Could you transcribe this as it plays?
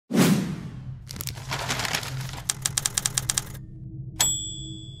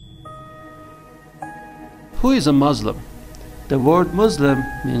Who is a Muslim? The word Muslim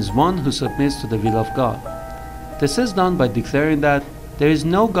means one who submits to the will of God. This is done by declaring that there is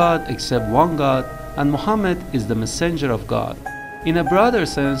no God except one God, and Muhammad is the messenger of God. In a broader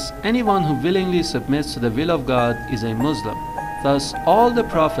sense, anyone who willingly submits to the will of God is a Muslim. Thus, all the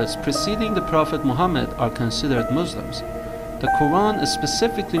prophets preceding the Prophet Muhammad are considered Muslims. The Quran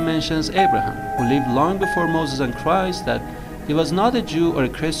specifically mentions Abraham, who lived long before Moses and Christ, that he was not a Jew or a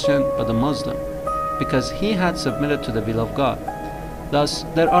Christian but a Muslim, because he had submitted to the will of God. Thus,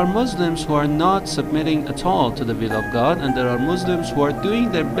 there are Muslims who are not submitting at all to the will of God, and there are Muslims who are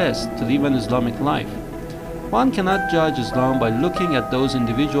doing their best to live an Islamic life. One cannot judge Islam by looking at those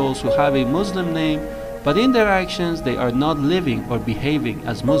individuals who have a Muslim name, but in their actions they are not living or behaving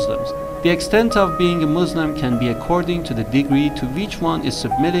as Muslims. The extent of being a Muslim can be according to the degree to which one is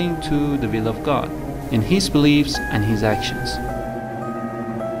submitting to the will of God in his beliefs and his actions.